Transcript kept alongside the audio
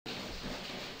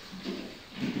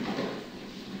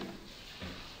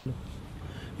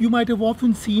You might have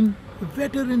often seen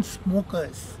veteran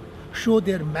smokers show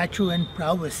their macho and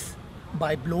prowess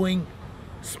by blowing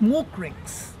smoke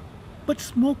rings. But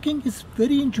smoking is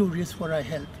very injurious for our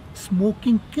health.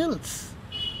 Smoking kills.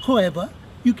 However,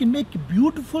 you can make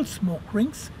beautiful smoke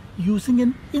rings using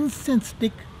an incense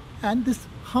stick and this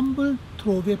humble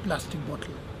throwaway plastic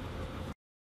bottle.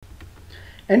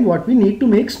 And what we need to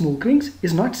make smoke rings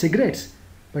is not cigarettes,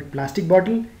 but plastic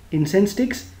bottle, incense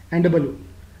sticks and a balloon.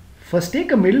 First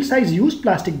take a middle size used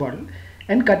plastic bottle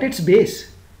and cut its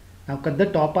base. Now cut the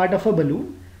top part of a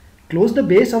balloon. Close the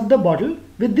base of the bottle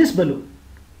with this balloon.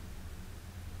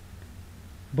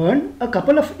 Burn a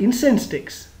couple of incense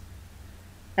sticks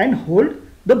and hold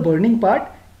the burning part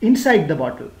inside the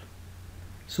bottle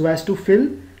so as to fill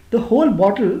the whole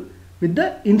bottle with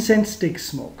the incense stick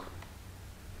smoke.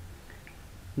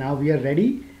 Now we are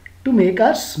ready to make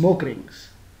our smoke rings.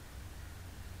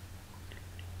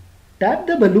 Tap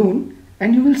the balloon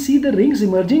and you will see the rings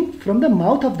emerging from the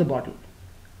mouth of the bottle.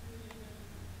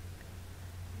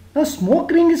 Now smoke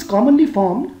ring is commonly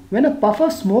formed when a puff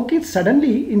of smoke is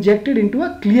suddenly injected into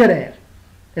a clear air,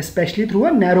 especially through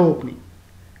a narrow opening.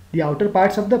 The outer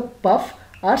parts of the puff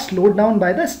are slowed down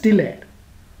by the still air.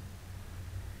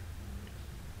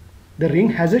 The ring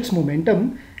has its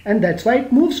momentum and that's why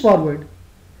it moves forward.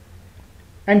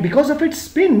 And because of its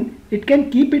spin, it can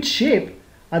keep its shape,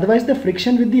 otherwise the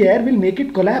friction with the air will make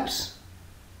it collapse.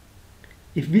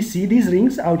 If we see these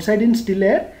rings outside in still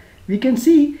air, we can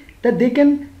see that they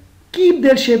can keep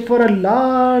their shape for a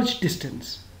large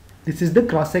distance. This is the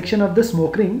cross section of the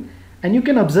smoke ring and you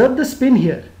can observe the spin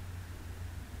here.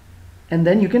 And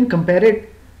then you can compare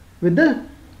it with the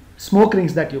smoke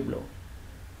rings that you blow.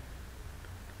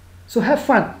 So have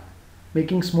fun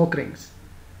making smoke rings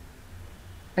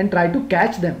and try to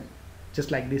catch them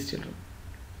just like these children.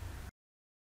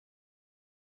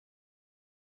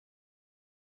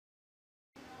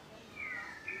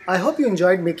 I hope you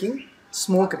enjoyed making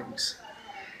smoke rings.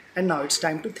 And now it's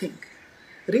time to think.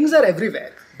 Rings are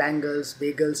everywhere. Bangles,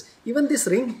 bagels, even this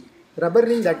ring, rubber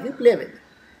ring that we play with.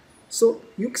 So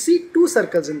you see two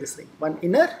circles in this ring, one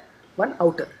inner, one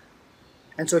outer.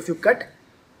 And so if you cut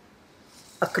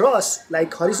across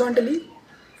like horizontally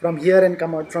from here and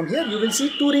come out from here, you will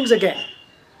see two rings again.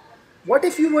 What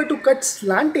if you were to cut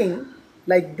slanting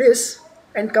like this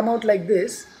and come out like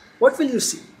this? What will you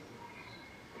see?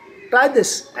 Try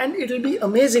this and it will be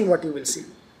amazing what you will see.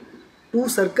 Two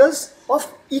circles of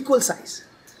equal size.